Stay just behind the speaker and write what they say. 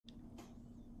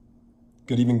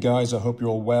Good evening, guys. I hope you're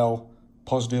all well,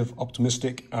 positive,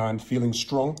 optimistic, and feeling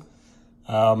strong.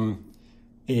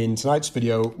 In tonight's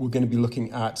video, we're going to be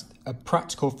looking at a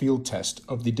practical field test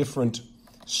of the different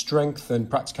strength and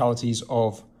practicalities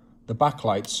of the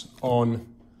backlights on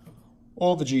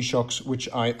all the G-Shocks which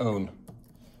I own.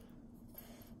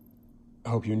 I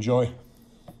hope you enjoy.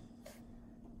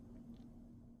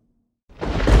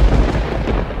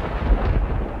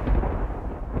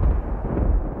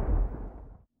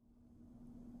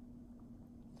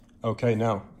 Okay,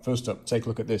 now, first up, take a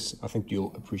look at this. I think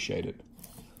you'll appreciate it.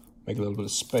 Make a little bit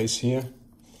of space here.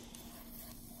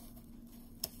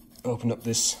 Open up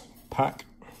this pack.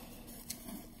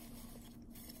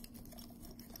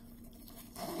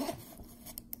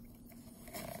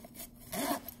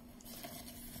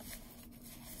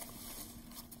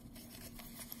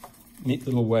 Neat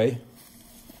little way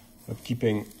of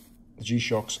keeping the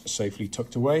G-Shocks safely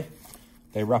tucked away.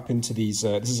 They wrap into these,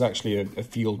 this is actually a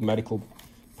field medical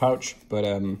pouch, but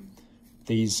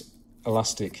these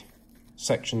elastic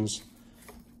sections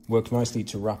work nicely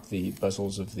to wrap the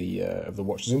bezels of the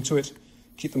watches into it.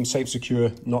 Keep them safe,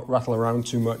 secure, not rattle around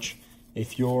too much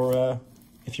if you're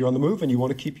on the move and you want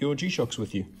to keep your G-Shocks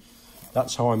with you.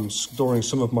 That's how I'm storing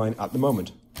some of mine at the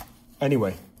moment.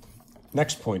 Anyway,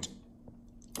 next point,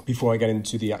 before I get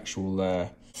into the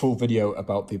actual full video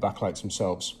about the backlights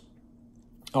themselves,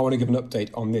 I want to give an update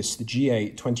on this, the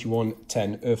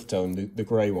GA2110 Earth Tone, the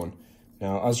grey one.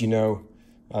 Now, as you know,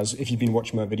 if you've been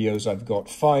watching my videos, I've got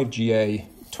 5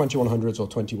 GA2100s or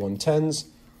 2110s.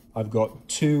 I've got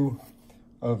 2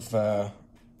 of the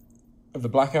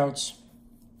blackouts.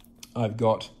 I've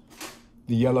got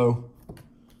the yellow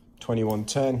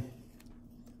 2110.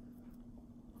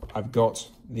 I've got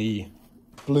the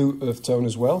blue Earth Tone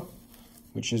as well,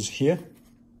 which is here.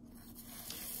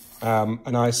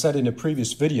 And I said in a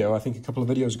previous video, I think a couple of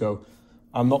videos ago,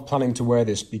 I'm not planning to wear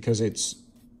this because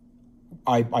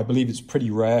I believe it's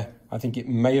pretty rare. I think it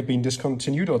may have been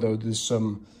discontinued, although there's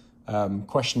some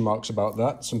question marks about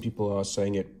that. Some people are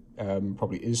saying it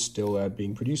probably is still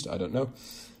being produced. I don't know.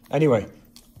 Anyway,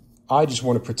 I just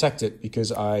want to protect it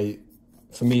because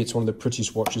for me, it's one of the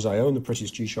prettiest watches I own, the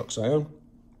prettiest G-Shocks I own.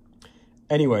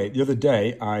 Anyway, the other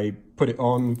day, I put it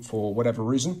on for whatever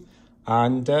reason,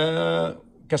 and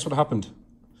guess what happened?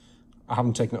 I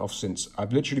haven't taken it off since.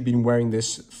 I've literally been wearing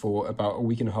this for about a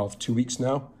week and a half, 2 weeks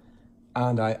now,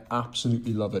 and I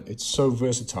absolutely love it. It's so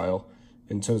versatile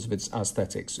in terms of its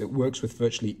aesthetics. It works with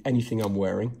virtually anything I'm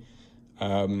wearing.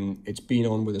 It's been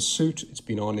on with a suit. It's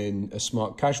been on in a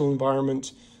smart casual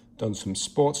environment. Done some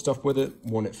sport stuff with it.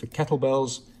 Worn it for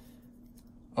kettlebells.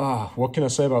 What can I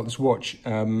say about this watch?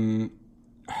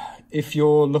 If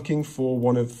you're looking for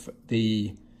one of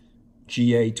the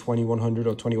GA2100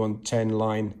 or 2110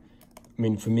 line, I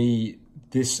mean, for me,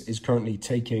 this is currently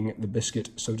taking the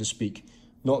biscuit, so to speak,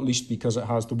 not least because it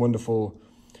has the wonderful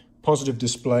positive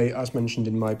display, as mentioned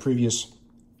in one of my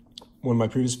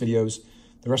previous videos.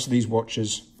 The rest of these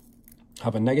watches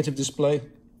have a negative display,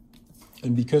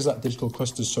 and because that digital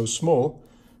cluster is so small,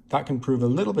 that can prove a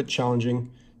little bit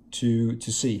challenging to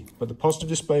see. But the positive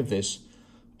display of this,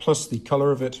 plus the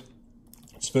color of it,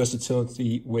 its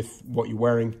versatility with what you're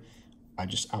wearing, I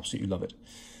just absolutely love it.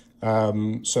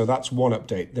 So that's one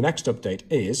update. The next update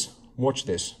is, watch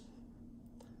this.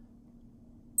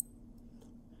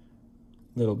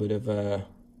 Little bit of a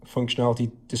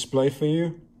functionality display for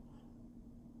you.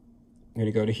 I'm going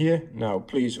to go to here. Now,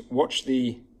 please watch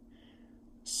the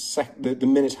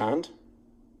minute hand.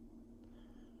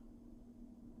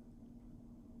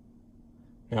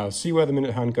 Now, see where the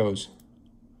minute hand goes.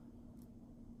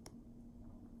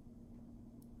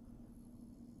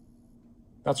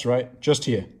 That's right, just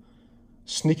here.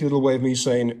 Sneaky little way of me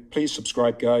saying, please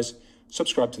subscribe, guys.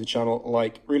 Subscribe to the channel,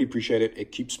 really appreciate it.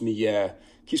 It keeps me,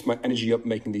 keeps my energy up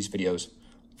making these videos.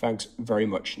 Thanks very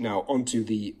much. Now, on to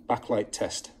the backlight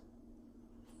test.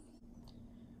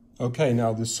 Okay,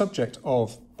 now the subject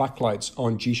of backlights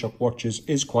on G-Shock watches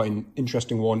is quite an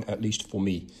interesting one, at least for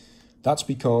me. That's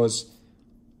because,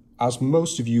 as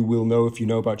most of you will know if you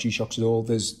know about G-Shocks at all,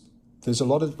 there's a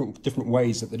lot of different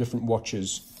ways that the different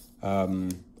watches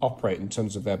operate in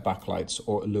terms of their backlights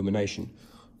or illumination.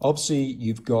 Obviously,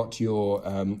 you've got your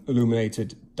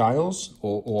illuminated dials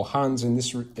or hands in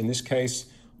this case.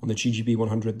 On the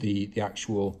GGB100, the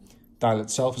actual dial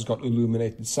itself has got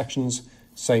illuminated sections.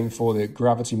 Same for the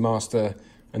Gravity Master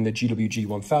and the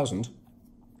GWG1000.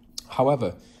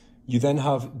 However, you then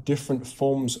have different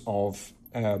forms of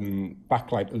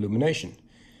backlight illumination.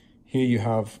 Here you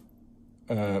have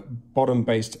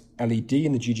bottom-based LED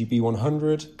in the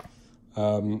GGB100.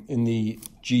 In the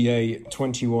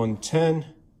GA2110,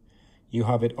 you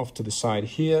have it off to the side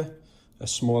here, a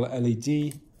smaller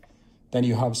LED. Then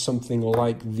you have something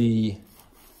like the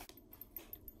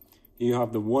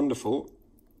wonderful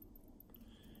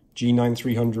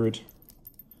G9300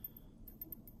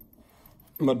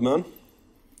 Mudman,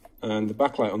 and the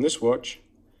backlight on this watch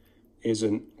is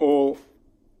an all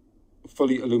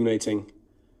fully illuminating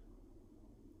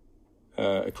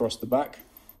across the back.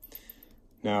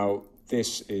 Now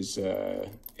this is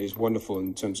wonderful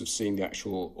in terms of seeing the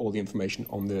actual all the information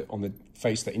on the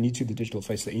face that you need to, the digital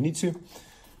face that you need to.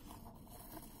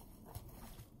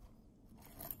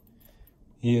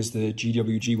 Here's the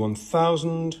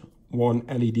GWG-1000, one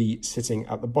LED sitting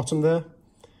at the bottom there,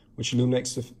 which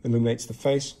illuminates the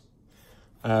face.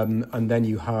 And then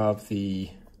you have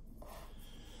the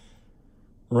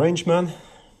Rangeman,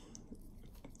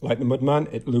 like the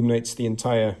Mudman, it illuminates the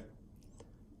entire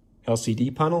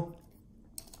LCD panel.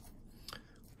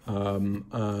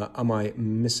 Am I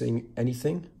missing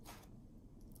anything?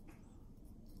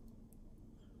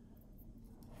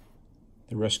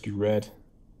 The Rescue Red,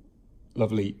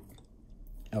 lovely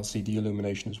LCD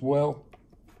illumination as well.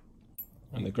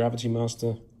 And the Gravity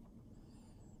Master.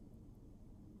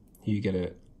 You get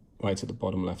it right at the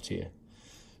bottom left here.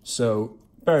 So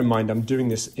bear in mind, I'm doing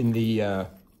this in the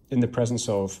presence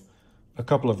of a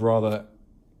couple of rather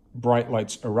bright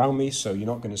lights around me, so you're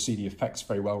not going to see the effects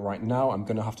very well right now. I'm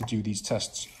going to have to do these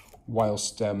tests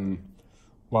whilst the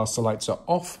lights are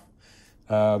off.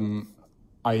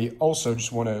 I also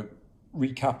just want to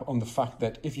recap on the fact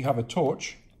that if you have a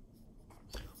torch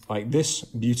like this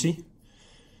beauty,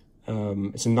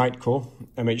 it's a Nightcore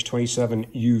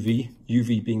MH27 UV,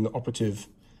 UV being the operative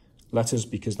letters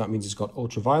because that means it's got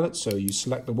ultraviolet. So you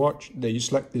select the watch, you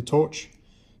select the torch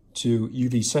to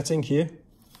UV setting here,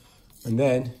 and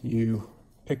then you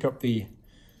pick up the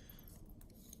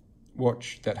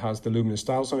watch that has the luminous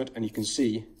dials on it, and you can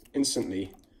see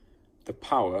instantly the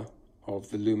power of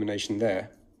the illumination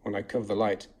there when I cover the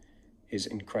light is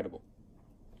incredible.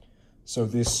 So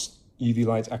this UV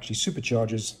light actually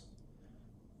supercharges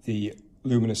the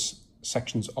luminous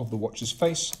sections of the watch's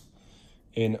face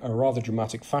in a rather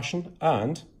dramatic fashion,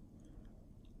 and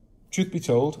truth be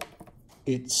told,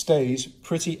 it stays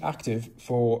pretty active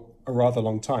for a rather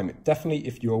long time. Definitely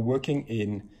if you're working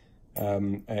in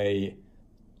a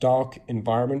dark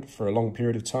environment for a long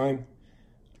period of time,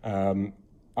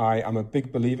 I am a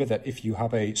big believer that if you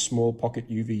have a small pocket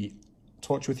UV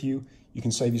torch with you, you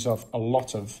can save yourself a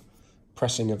lot of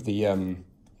pressing of the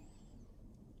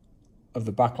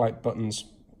backlight buttons,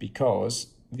 because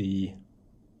the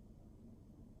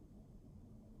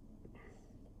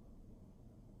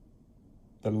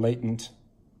latent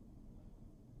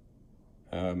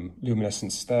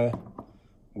luminescence there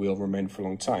will remain for a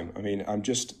long time. I mean, I'm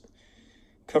just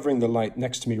covering the light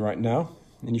next to me right now,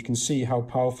 and you can see how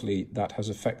powerfully that has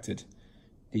affected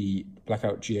the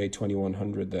Blackout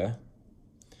GA2100 there.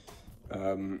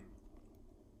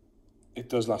 It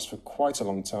does last for quite a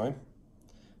long time.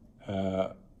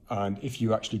 And if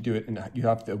you actually do it and you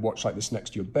have the watch like this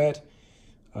next to your bed,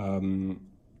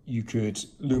 you could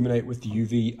illuminate with the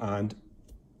UV, and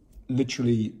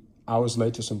literally hours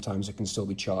later sometimes it can still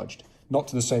be charged. Not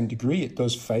to the same degree, it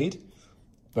does fade,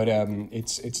 but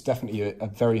it's definitely a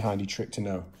very handy trick to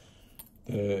know.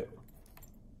 The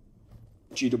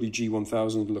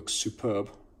GWG-1000 looks superb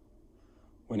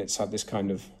when it's had this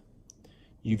kind of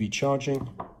UV charging.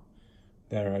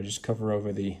 There, I just cover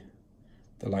over the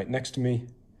light next to me.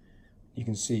 You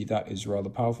can see that is rather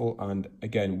powerful, and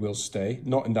again will stay,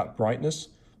 not in that brightness,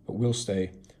 but will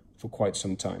stay for quite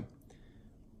some time.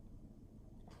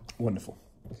 Wonderful.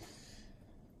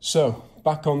 So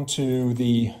back onto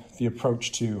the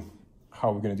approach to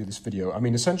how we're going to do this video. I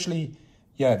mean, essentially,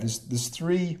 yeah, there's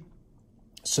three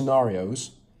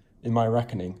scenarios in my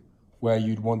reckoning where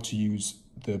you'd want to use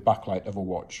the backlight of a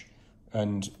watch.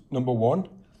 And number one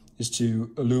is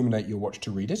to illuminate your watch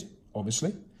to read it,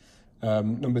 obviously.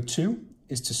 Number two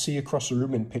is to see across a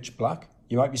room in pitch black.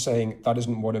 You might be saying that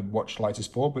isn't what a watch light is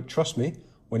for, but trust me,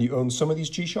 when you own some of these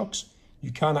G-Shocks,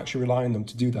 you can actually rely on them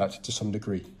to do that to some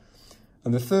degree.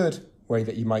 And the third way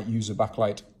that you might use a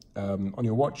backlight on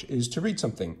your watch is to read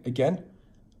something. Again,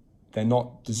 they're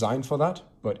not designed for that,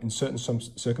 but in certain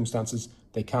circumstances,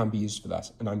 they can be used for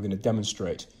that. And I'm going to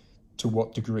demonstrate to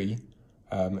what degree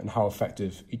and how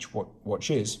effective each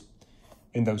watch is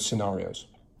in those scenarios.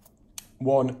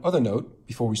 One other note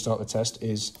before we start the test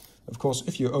is, of course,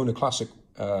 if you own a classic,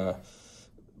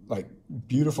 like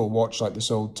beautiful watch like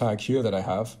this old Tag Heuer that I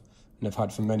have and have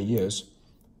had for many years,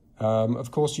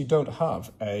 of course you don't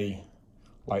have a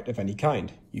light of any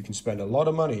kind. You can spend a lot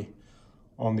of money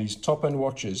on these top-end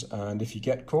watches, and if you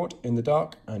get caught in the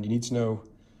dark and you need to know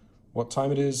what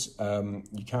time it is,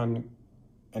 you can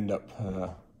end up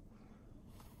a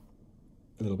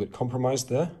little bit compromised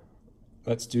there.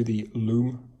 Let's do the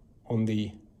loom on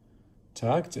the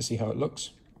tag to see how it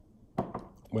looks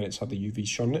when it's had the UV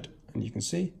shone on it, and you can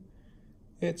see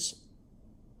it's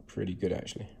pretty good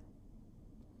actually.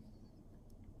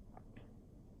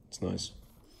 It's nice.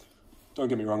 Don't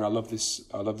get me wrong, I love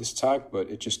this tag, but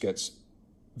it just gets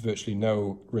virtually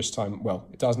no wrist time. Well,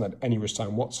 it doesn't have any wrist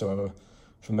time whatsoever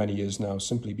for many years now,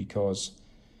 simply because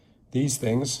these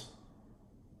things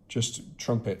just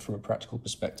trump it from a practical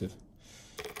perspective.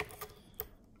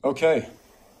 Okay,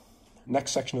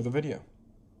 next section of the video.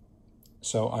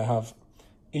 So I have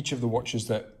each of the watches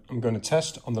that I'm going to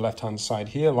test on the left-hand side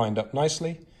here lined up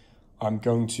nicely. I'm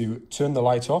going to turn the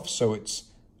light off so it's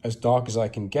as dark as I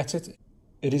can get it.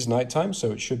 It is nighttime,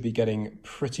 so it should be getting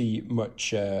pretty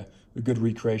much a good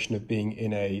recreation of being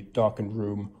in a darkened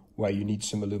room where you need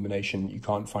some illumination, you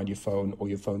can't find your phone or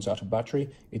your phone's out of battery.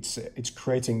 It's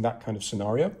creating that kind of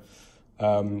scenario.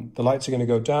 The lights are going to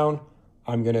go down.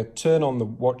 I'm going to turn on the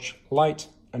watch light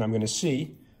and I'm going to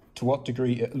see to what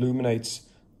degree it illuminates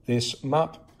this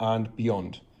map and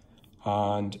beyond.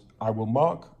 And I will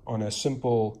mark on a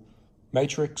simple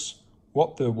matrix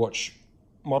what the watch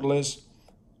model is,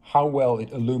 how well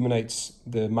it illuminates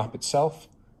the map itself,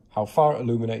 how far it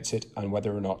illuminates it, and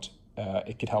whether or not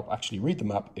it could help actually read the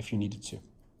map if you needed to.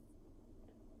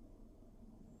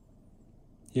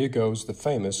 Here goes the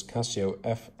famous Casio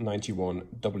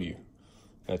F91W.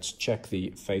 Let's check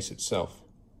the face itself.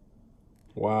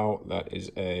 Wow, that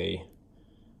is a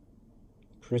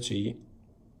pretty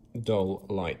dull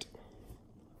light.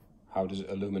 How does it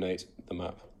illuminate the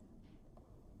map?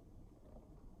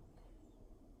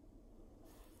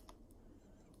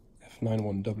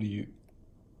 F91W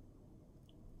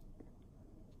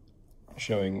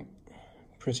showing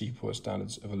pretty poor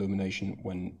standards of illumination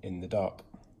when in the dark.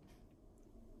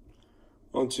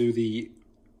 Onto the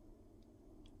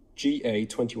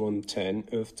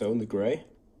GA2110 earth tone, the grey.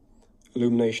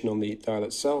 Illumination on the dial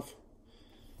itself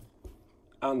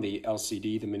and the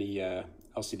LCD, the mini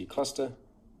LCD cluster.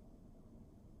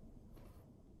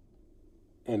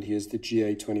 And here's the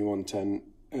GA2110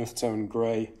 earth tone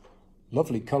grey.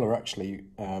 Lovely colour actually.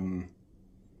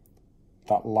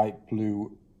 That light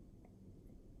blue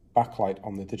backlight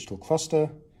on the digital cluster.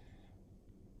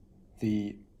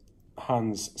 The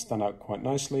hands stand out quite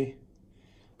nicely,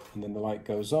 and then the light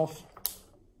goes off.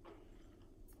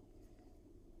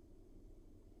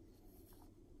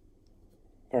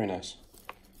 Very nice.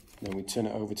 Then we turn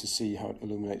it over to see how it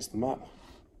illuminates the map.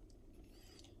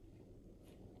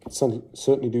 Can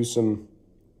certainly do some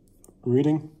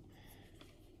reading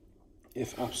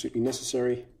if absolutely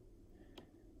necessary,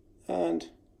 and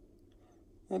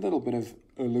a little bit of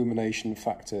illumination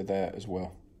factor there as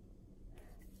well.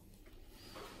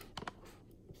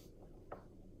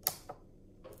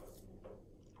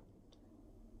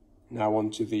 Now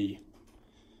on to the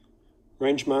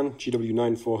Rangeman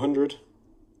GW9400.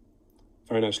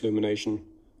 Very nice illumination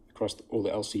across all the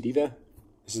LCD there.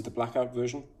 This is the blackout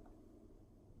version.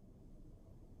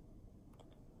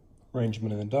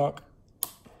 Rangeman in the dark.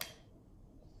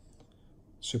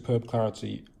 Superb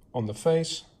clarity on the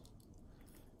face.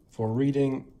 For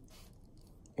reading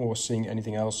or seeing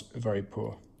anything else, very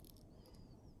poor.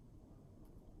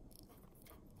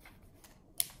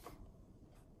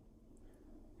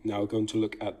 Now we're going to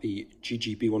look at the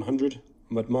GGB100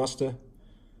 Mudmaster.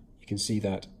 You can see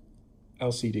that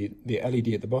LCD, the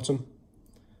LED at the bottom,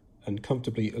 and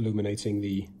comfortably illuminating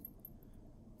the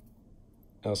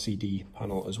LCD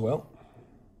panel as well.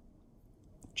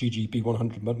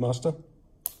 GGB100 Mudmaster.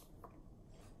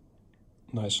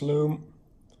 Nice loom.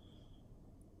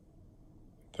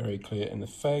 Very clear in the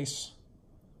face.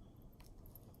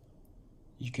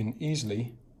 You can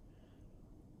easily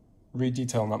read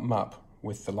detail on that map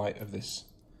with the light of this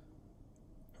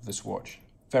watch.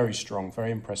 Very strong,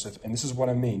 very impressive. And this is what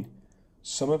I mean.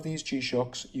 Some of these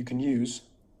G-Shocks you can use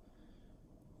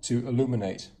to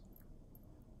illuminate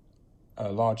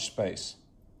a large space,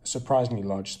 a surprisingly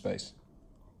large space.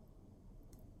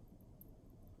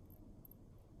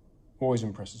 Always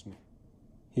impresses me.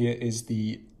 Here is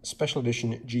the special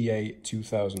edition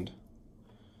GA2000.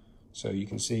 So you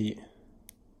can see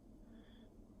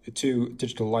the two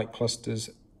digital light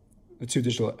clusters, the two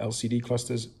digital LCD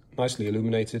clusters, nicely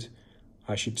illuminated.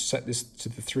 I should set this to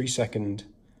the 3-second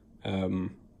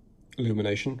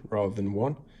illumination rather than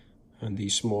 1, and the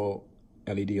small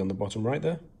LED on the bottom right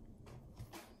there.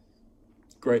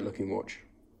 Great looking watch.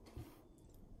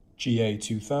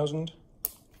 GA2000.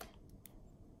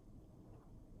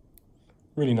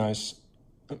 Really nice,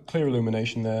 clear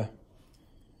illumination there.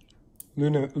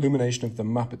 Illumination of the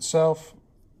map itself.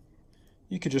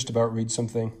 You could just about read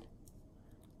something.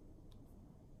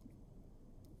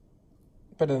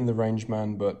 Better than the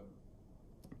Rangeman, but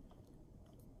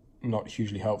not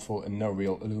hugely helpful, and no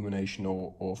real illumination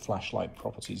or flashlight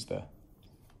properties there.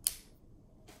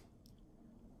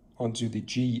 Onto the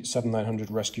G7900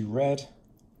 Rescue Red.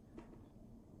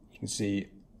 You can see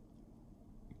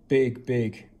big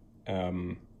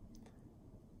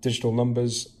digital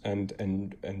numbers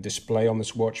and display on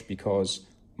this watch, because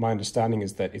my understanding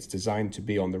is that it's designed to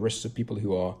be on the wrists of people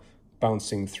who are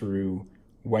bouncing through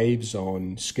waves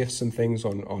on skiffs and things,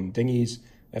 on dinghies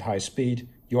at high speed.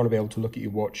 You want to be able to look at your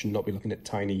watch and not be looking at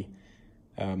tiny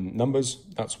numbers.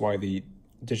 That's why the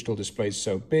digital display is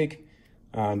so big,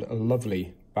 and a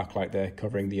lovely backlight there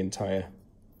covering the entire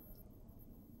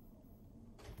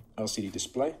LCD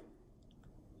display.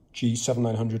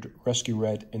 G7900 Rescue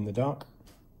Red in the dark.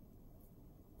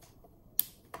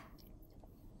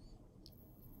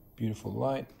 Beautiful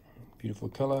light, beautiful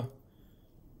color.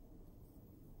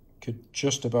 Could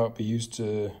just about be used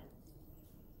to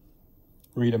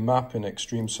read a map in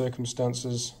extreme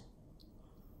circumstances.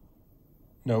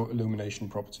 No illumination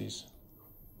properties.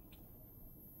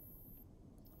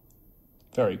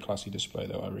 Very classy display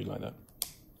though, I really like that.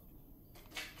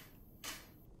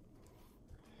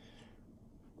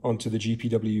 Onto the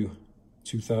GPW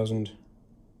 2000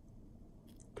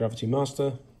 Gravity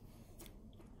Master.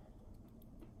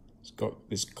 It's got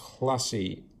this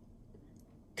classy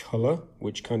color,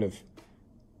 which kind of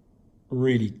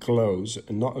really glows,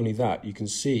 and not only that, you can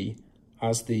see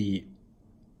as the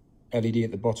LED at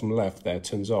the bottom left there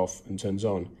turns off and turns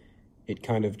on, it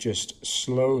kind of just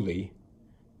slowly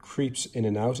creeps in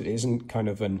and out. It isn't kind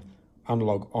of an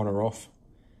analog on or off.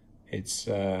 It's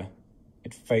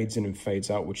it fades in and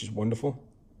fades out, which is wonderful,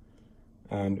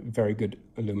 and very good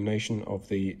illumination of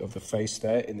the face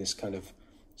there in this kind of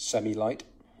semi-light.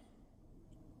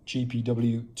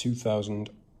 GPW 2000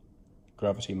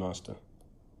 Gravity Master.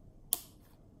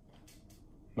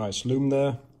 Nice lume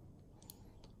there.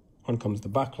 On comes the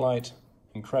backlight.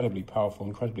 Incredibly powerful,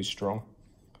 incredibly strong.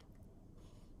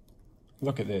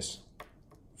 Look at this.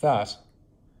 That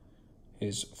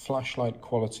is flashlight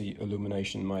quality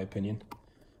illumination, in my opinion.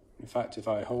 In fact, if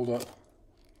I hold up,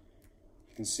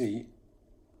 you can see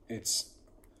this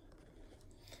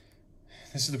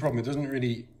is the problem. It doesn't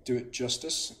really do it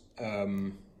justice.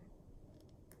 On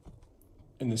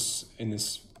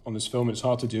this film, it's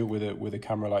hard to do it with a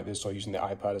camera like this or using the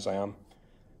iPad as I am.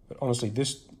 But honestly,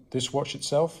 this watch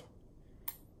itself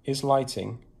is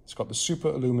lighting. It's got the super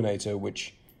illuminator,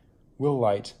 which will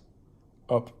light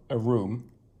up a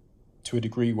room to a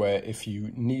degree where if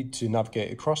you need to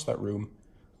navigate across that room,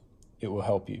 it will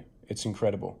help you. It's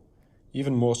incredible,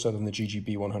 even more so than the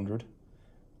GGB 100.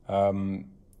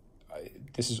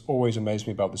 This has always amazed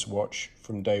me about this watch.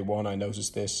 From day one, I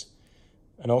noticed this.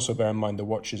 And also bear in mind the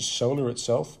watch is solar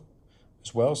itself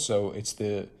as well, so it's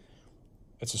a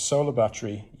solar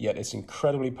battery, yet it's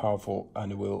incredibly powerful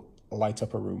and it will light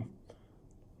up a room.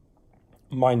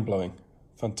 Mind-blowing.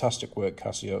 Fantastic work,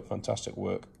 Casio. Fantastic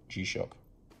work, G-Shock.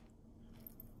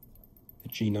 The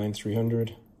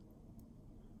G9300.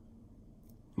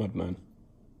 Madman.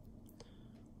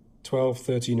 12,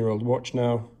 13-year-old watch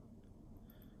now.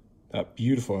 That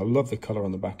beautiful. I love the color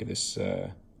on the back of this,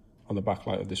 on the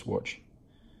backlight of this watch.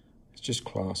 It's just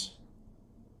class.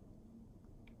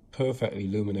 Perfectly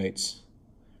illuminates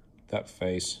that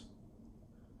face.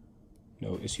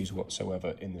 No issues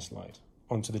whatsoever in this light.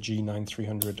 Onto the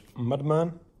G9300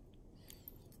 Madman.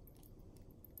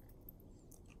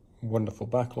 Wonderful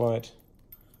backlight.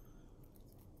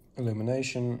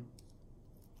 Illumination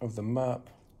of the map.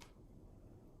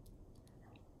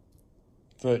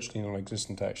 Virtually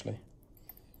non-existent actually.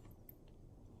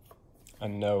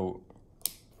 And no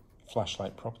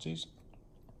flashlight properties.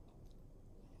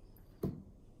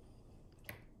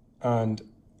 And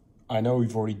I know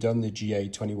we've already done the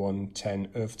GA2110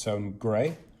 Earth Tone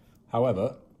Grey.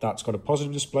 However, that's got a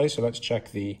positive display, so let's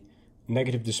check the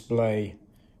negative display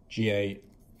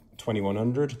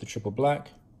GA2100, the triple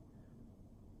black.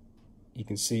 You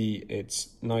can see it's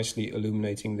nicely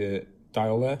illuminating the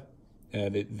dial there,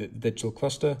 the digital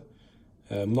cluster.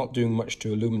 Not doing much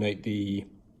to illuminate the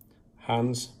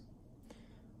hands.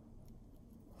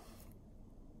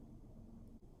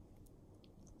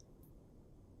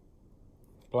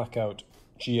 Blackout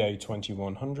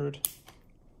GA2100.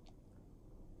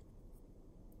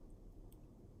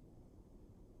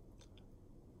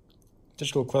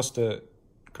 Digital cluster,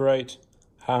 great.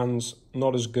 Hands,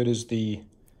 not as good as the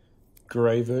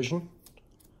grey version.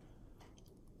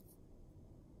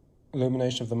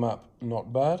 Illumination of the map,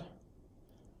 not bad.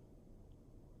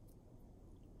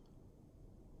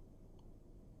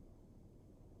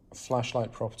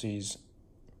 flashlight properties,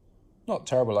 not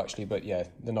terrible actually, but yeah,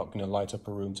 they're not going to light up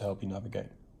a room to help you navigate.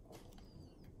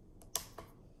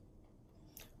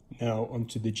 Now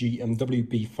onto the GMW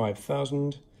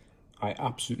B5000. I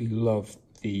absolutely love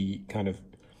the kind of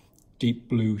deep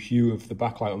blue hue of the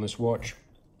backlight on this watch.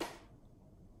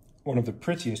 One of the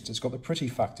prettiest. It's got the pretty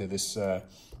factor, this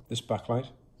backlight.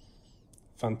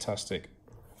 Fantastic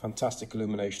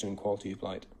illumination and quality of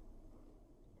light.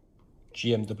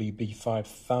 GMW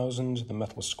B5000, the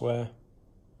metal square.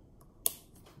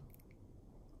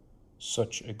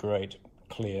 Such a great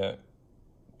clear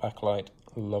backlight.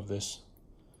 Love this.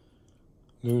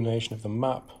 Illumination of the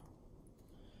map.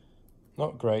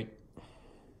 Not great.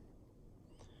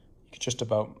 You could just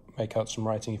about make out some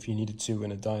writing if you needed to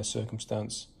in a dire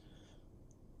circumstance.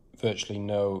 Virtually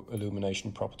no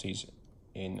illumination properties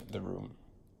in the room.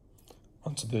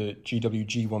 Onto the GW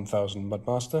G1000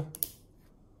 Mudmaster.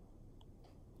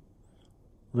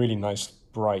 Really nice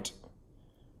bright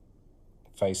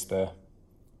face there.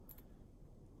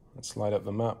 Let's light up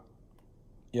the map.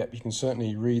 Yep, you can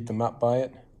certainly read the map by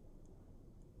it.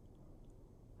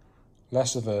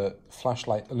 Less of a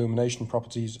flashlight illumination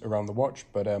properties around the watch,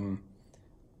 but one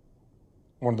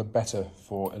of the better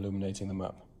for illuminating the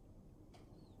map.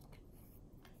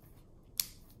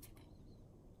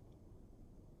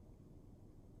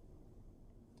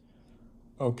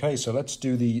 Okay, so let's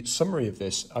do the summary of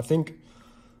this. I think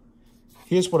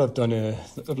here's what I've done.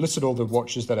 I've listed all the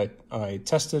watches that I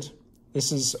tested.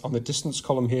 This is on the distance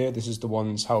column here. This is the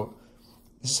ones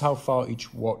this is how far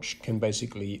each watch can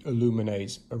basically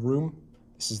illuminate a room.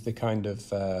 This is the kind of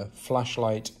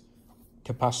flashlight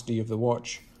capacity of the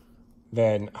watch.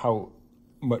 Then how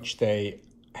much they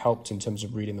helped in terms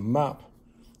of reading the map,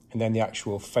 and then the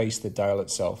actual face, the dial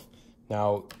itself.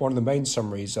 Now, one of the main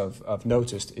summaries I've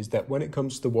noticed is that when it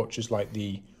comes to the watches like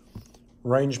the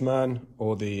Rangeman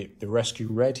or the Rescue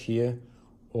Red here,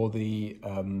 or the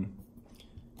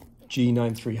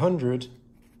G9300,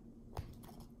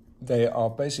 they are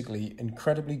basically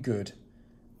incredibly good.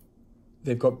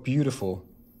 They've got beautiful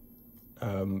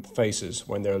faces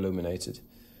when they're illuminated.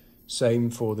 Same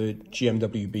for the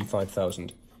GMW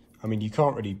B5000. I mean, you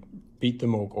can't really beat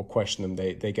them or question them.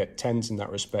 They get tens in that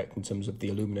respect in terms of the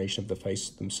illumination of the face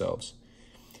themselves.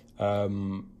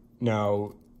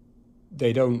 Now,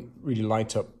 they don't really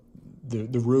light up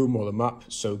the room or the map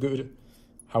so good.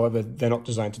 However, they're not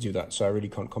designed to do that, so I really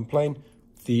can't complain.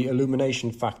 The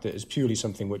illumination factor is purely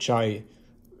something which I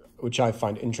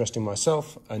find interesting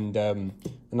myself, and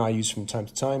I use from time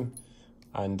to time.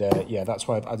 And yeah, that's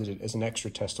why I've added it as an extra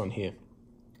test on here.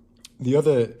 The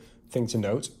other thing to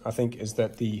note, I think, is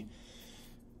that the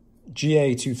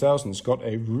GA2000's got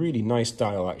a really nice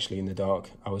dial actually in the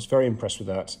dark. I was very impressed with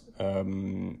that.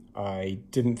 I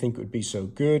didn't think it would be so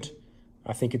good.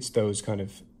 I think it's those kind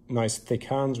of nice thick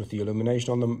hands with the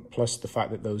illumination on them, plus the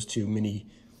fact that those two mini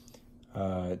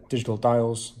digital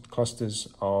dials, clusters,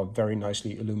 are very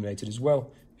nicely illuminated as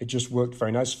well. It just worked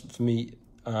very nice for me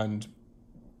and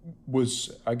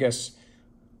was, I guess,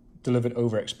 delivered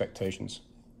over expectations.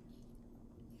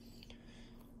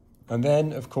 And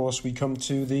then, of course, we come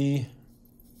to the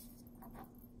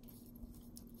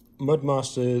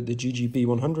Mudmaster, the GGB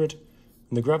 100,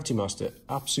 and the Gravity Master.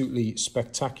 Absolutely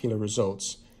spectacular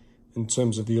results in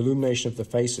terms of the illumination of the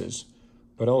faces,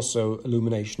 but also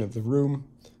illumination of the room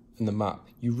and the map.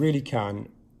 You really can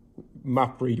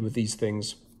map read with these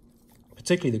things,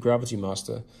 particularly the Gravity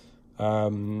Master. I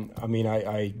mean,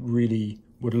 I really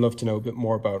would love to know a bit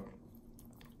more about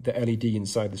the LED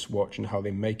inside this watch and how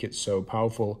they make it so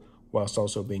powerful whilst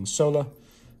also being solar.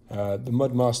 The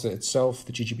Mudmaster itself,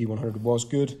 the GGB 100, was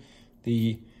good.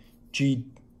 The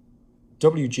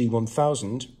GWG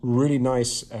 1000, really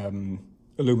nice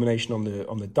illumination on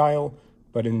the dial,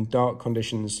 but in dark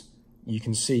conditions, you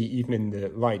can see even in the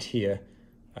light here,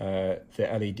 the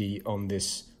LED on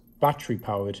this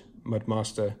battery-powered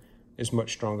Mudmaster is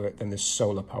much stronger than this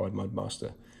solar-powered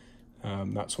Mudmaster.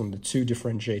 That's one of the two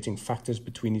differentiating factors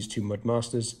between these two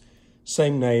Mudmasters.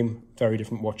 Same name, very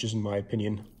different watches in my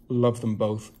opinion. Love them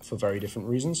both for very different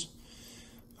reasons.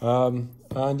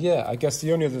 And yeah, I guess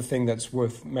the only other thing that's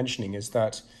worth mentioning is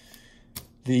that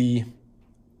the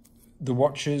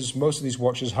watches, most of these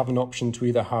watches have an option to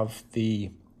either have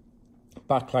the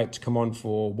backlight to come on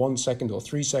for 1 second or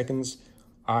 3 seconds.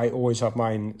 I always have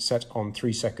mine set on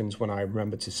 3 seconds when I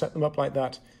remember to set them up like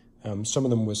that. Some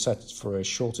of them were set for a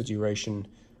shorter duration,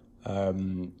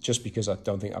 just because I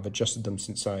don't think I've adjusted them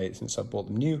since I bought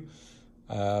them new.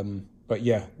 But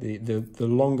yeah, the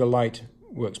longer light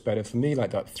works better for me,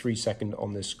 like that 3 second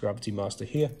on this Gravity Master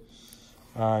here.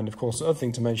 And of course, the other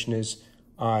thing to mention is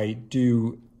I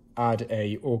do add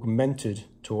a augmented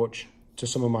torch to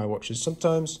some of my watches.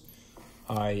 Sometimes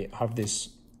I have this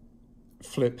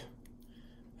flip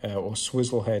or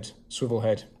swivel head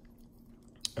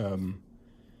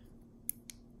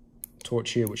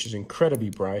torch here, which is incredibly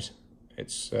bright.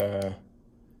 It's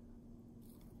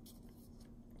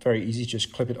very easy to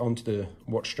just clip it onto the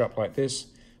watch strap like this.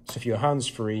 So if your hand's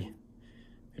free,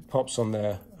 it pops on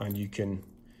there and you can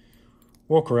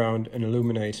walk around and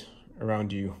illuminate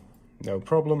around you, no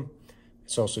problem.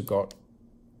 It's also got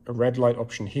a red light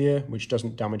option here, which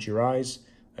doesn't damage your eyes.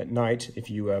 At night, if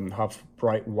you have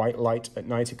bright white light at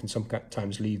night, it can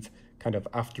sometimes leave kind of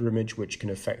after image, which can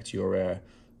affect your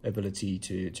ability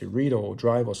to read or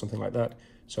drive or something like that.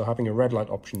 So having a red light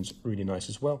option is really nice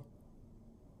as well.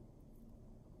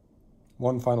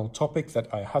 One final topic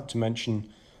that I had to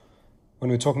mention when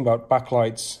we're talking about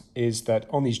backlights is that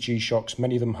on these G-Shocks,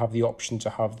 many of them have the option to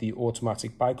have the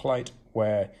automatic backlight,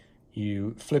 where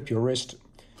you flip your wrist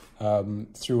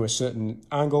through a certain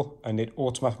angle and it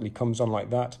automatically comes on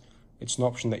like that. It's an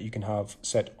option that you can have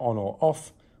set on or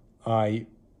off. I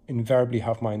invariably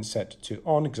have mine set to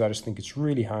on because I just think it's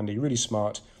really handy, really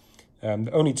smart.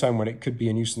 The only time when it could be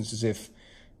a nuisance is if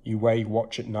you wear your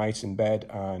watch at night in bed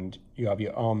and you have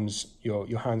your arms,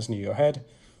 your hands near your head.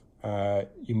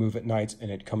 You move at night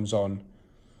and it comes on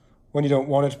when you don't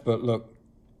want it. But look,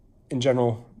 in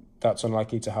general, that's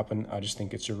unlikely to happen. I just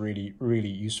think it's a really, really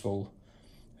useful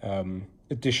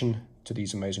addition to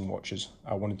these amazing watches.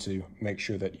 I wanted to make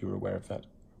sure that you were aware of that.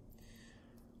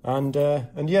 And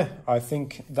yeah, I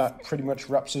think that pretty much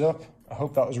wraps it up. I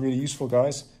hope that was really useful,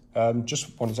 guys.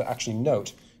 Just wanted to actually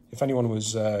note, if anyone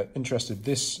was interested,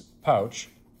 this pouch,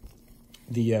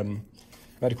 the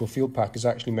medical field pack, is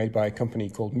actually made by a company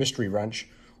called Mystery Ranch.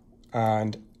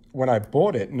 And when I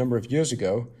bought it a number of years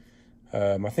ago,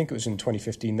 I think it was in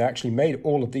 2015, they actually made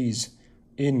all of these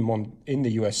in the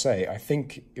USA. I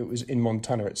think it was in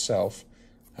Montana itself.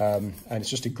 And it's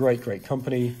just a great, great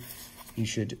company. You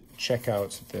should check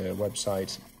out their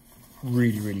website.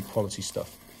 Really, really quality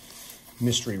stuff.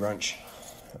 Mystery Ranch.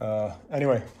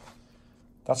 Anyway,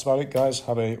 that's about it, guys.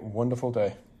 Have a wonderful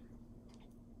day.